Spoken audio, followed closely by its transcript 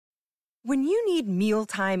When you need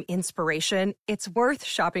mealtime inspiration, it's worth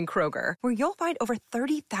shopping Kroger, where you'll find over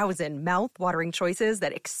 30,000 mouth-watering choices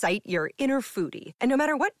that excite your inner foodie. And no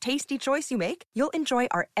matter what tasty choice you make, you'll enjoy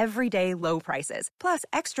our everyday low prices, plus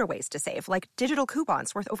extra ways to save, like digital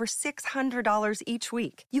coupons worth over $600 each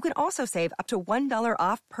week. You can also save up to $1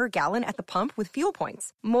 off per gallon at the pump with fuel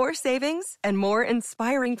points. More savings and more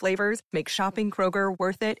inspiring flavors make shopping Kroger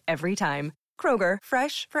worth it every time. Kroger,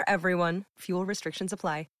 fresh for everyone. Fuel restrictions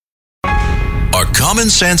apply. A common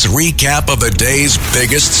sense recap of the day's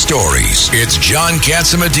biggest stories. It's John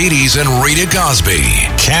Catsimatidis and Rita Cosby.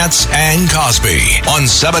 Katz and Cosby on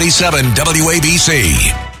 77 WABC.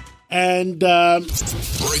 And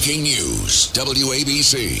breaking news,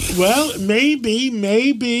 WABC. Well,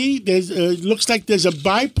 maybe there's looks like there's a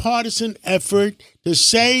bipartisan effort to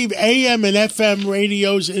save AM and FM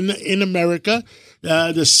radios in America.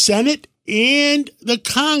 The Senate and the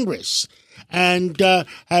Congress. And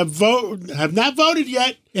have not voted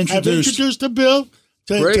yet. Have introduced a bill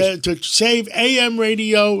to save AM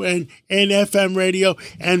radio and FM radio.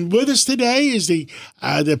 And with us today is the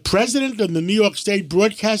president of the New York State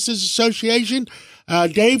Broadcasters Association,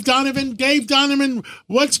 Dave Donovan. Dave Donovan,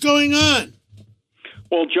 what's going on?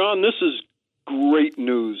 Well, John, this is great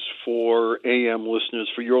news for AM listeners,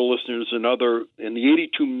 for your listeners, and the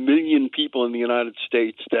 82 million people in the United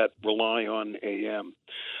States that rely on AM.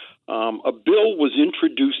 A bill was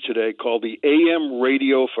introduced today called the AM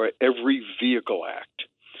Radio for Every Vehicle Act.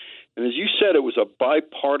 And as you said, it was a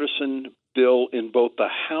bipartisan bill in both the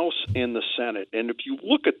House and the Senate. And if you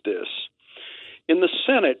look at this, in the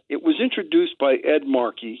Senate, it was introduced by Ed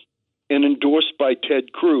Markey and endorsed by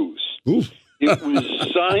Ted Cruz. It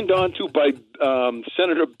was signed onto by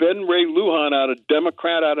Senator Ben Ray Lujan,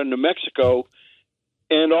 Democrat out of New Mexico,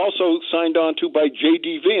 and also signed onto by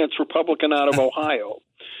J.D. Vance, Republican out of Ohio.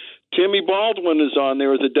 Tammy Baldwin is on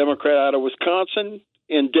there as a Democrat out of Wisconsin,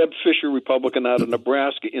 and Deb Fischer, Republican out of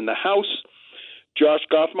Nebraska in the House. Josh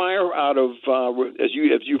Goffmeyer out of, as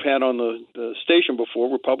you've had on the station before,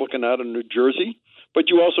 Republican out of New Jersey. But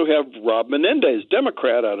you also have Rob Menendez,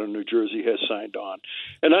 Democrat out of New Jersey, has signed on.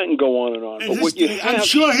 And I can go on and on. But I'm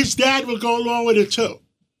sure his dad will go along with it, too.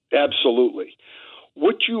 Absolutely.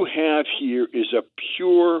 What you have here is a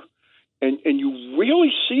pure... And you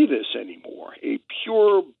rarely see this anymore, a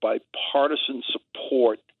pure bipartisan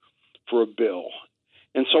support for a bill.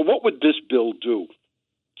 And so what would this bill do?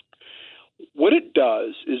 What it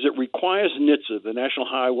does is it requires NHTSA, the National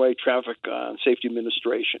Highway Traffic and Safety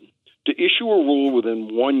Administration, to issue a rule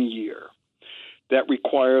within 1 year that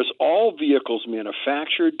requires all vehicles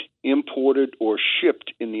manufactured, imported, or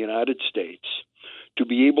shipped in the United States to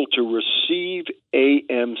be able to receive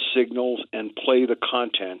AM signals and play the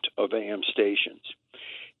content of AM stations.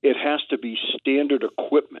 It has to be standard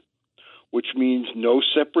equipment, which means no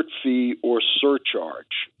separate fee or surcharge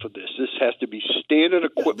for this. This has to be standard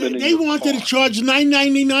equipment. They wanted to charge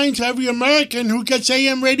 $9.99 to every American who gets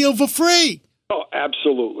AM radio for free. Oh,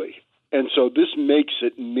 absolutely. And so this makes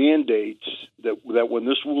it mandates that when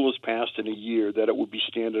this rule is passed in a year, that it would be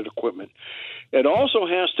standard equipment. It also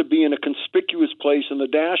has to be in a conspicuous place in the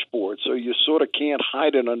dashboard, so you sort of can't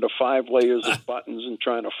hide it under 5 layers of buttons and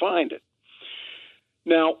trying to find it.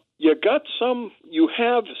 Now, you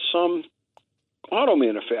have some auto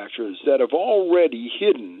manufacturers that have already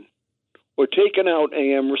hidden or taken out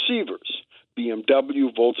AM receivers.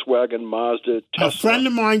 BMW, Volkswagen, Mazda, Tesla. A friend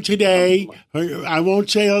of mine today, I won't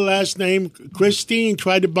say her last name, Christine,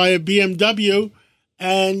 tried to buy a BMW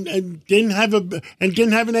and didn't have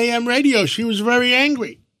an AM radio. She was very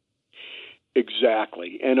angry.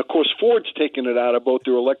 Exactly. And, of course, Ford's taken it out of both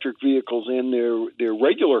their electric vehicles and their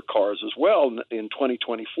regular cars as well in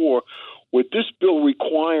 2024. What this bill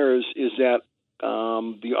requires is that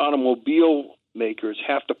the automobile makers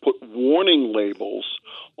have to put warning labels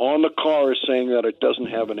on the car saying that it doesn't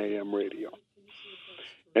have an AM radio.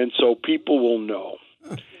 And so people will know.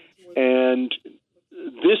 And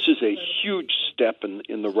this is a huge step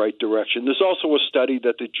in the right direction. There's also a study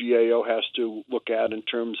that the GAO has to look at in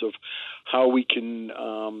terms of how we can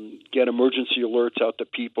get emergency alerts out to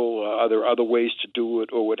people. Are there other ways to do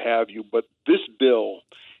it or what have you? But this bill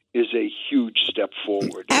is a huge step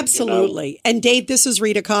forward. Absolutely. And Dave, this is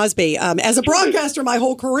Rita Cosby. As a broadcaster my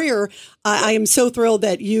whole career, I am so thrilled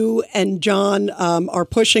that you and John are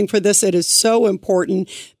pushing for this. It is so important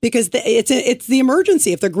because it's the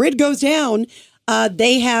emergency. If the grid goes down,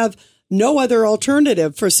 they have no other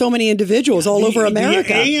alternative for so many individuals all over America.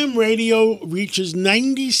 The AM radio reaches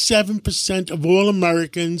 97% of all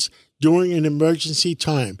Americans during an emergency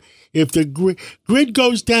time. If the grid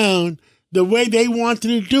goes down, the way they wanted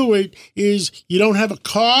to do it is you don't have a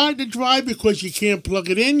car to drive because you can't plug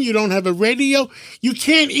it in. You don't have a radio. You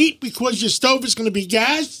can't eat because your stove is going to be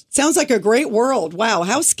gas. Sounds like a great world. Wow.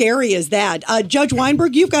 How scary is that? Judge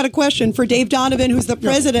Weinberg, you've got a question for Dave Donovan, who's the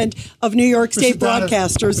president of New York State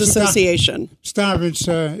Broadcasters Association. Stop.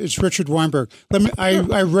 It's Richard Weinberg.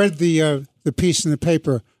 I read the piece in the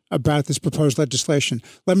paper about this proposed legislation.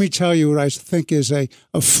 Let me tell you what I think is a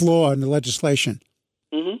flaw in the legislation.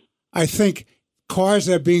 Mm-hmm. I think cars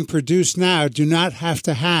that are being produced now do not have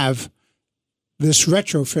to have this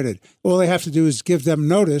retrofitted. All they have to do is give them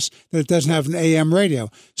notice that it doesn't have an AM radio.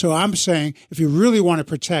 So I'm saying if you really want to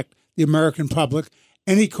protect the American public,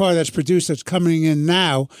 any car that's produced that's coming in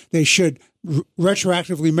now, they should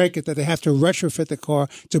retroactively make it that they have to retrofit the car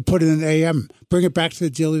to put in an AM, bring it back to the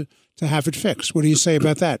dealer to have it fixed. What do you say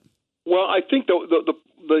about that? Well, I think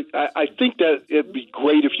I think that it'd be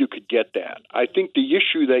great if you could get that. I think the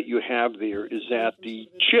issue that you have there is that the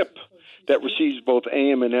chip that receives both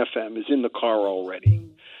AM and FM is in the car already.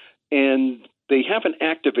 And they haven't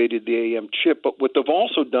activated the AM chip, but what they've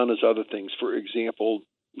also done is other things. For example,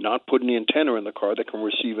 not putting the antenna in the car that can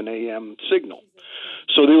receive an AM signal.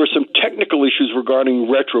 So there are some technical issues regarding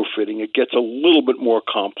retrofitting. It gets a little bit more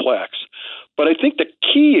complex. But I think the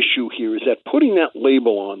key issue here is that putting that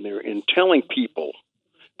label on there and telling people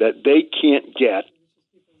that they can't get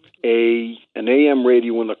an AM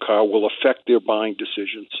radio in the car will affect their buying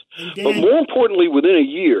decisions. But more importantly, within a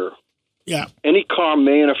year, any car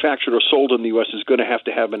manufactured or sold in the U.S. is going to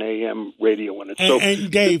have an AM radio in it.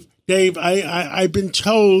 And Dave, I've been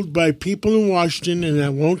told by people in Washington, and I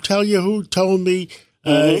won't tell you who told me,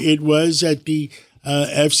 it was at the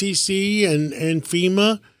FCC and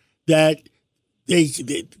FEMA, that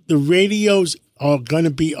the radios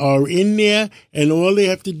are in there, and all they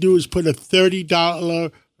have to do is put a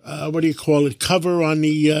 $30 cover on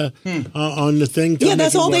the thing. Yeah,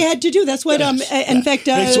 that's all they had to do. That's what in fact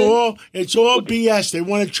it's all BS. They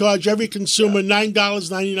want to charge every consumer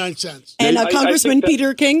 $9.99. And Congressman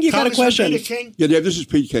Peter King, you got a question? Yeah, Dave, this is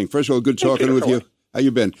Pete King. First of all, good talking with you. How you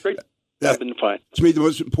been? Great. I've been fine. To me, the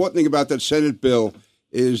most important thing about that Senate bill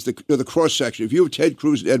is the cross section. If you have Ted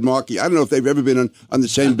Cruz and Ed Markey, I don't know if they've ever been on the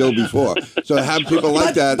same bill before. So to have people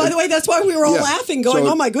like that. By the way, that's why we were all laughing, going,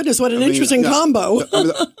 "Oh my goodness, what an interesting combo!"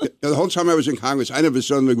 The whole time I was in Congress, I never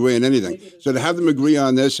saw them agree on anything. So to have them agree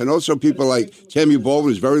on this, and also people like Tammy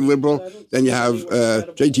Baldwin, who's very liberal. Then you have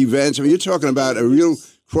J.T. Vance. I mean, you're talking about a real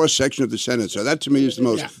cross-section of the Senate. So that, to me, is the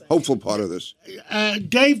most hopeful part of this.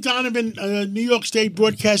 Dave Donovan, New York State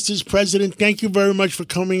Broadcasters president, thank you very much for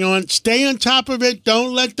coming on. Stay on top of it.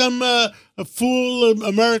 Don't let them fool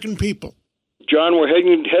American people. John, we're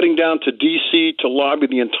heading down to D.C. to lobby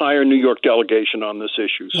the entire New York delegation on this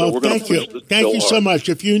issue. So we're going to push this bill hard. Thank you so much.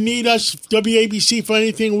 If you need us, WABC, for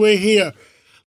anything, we're here.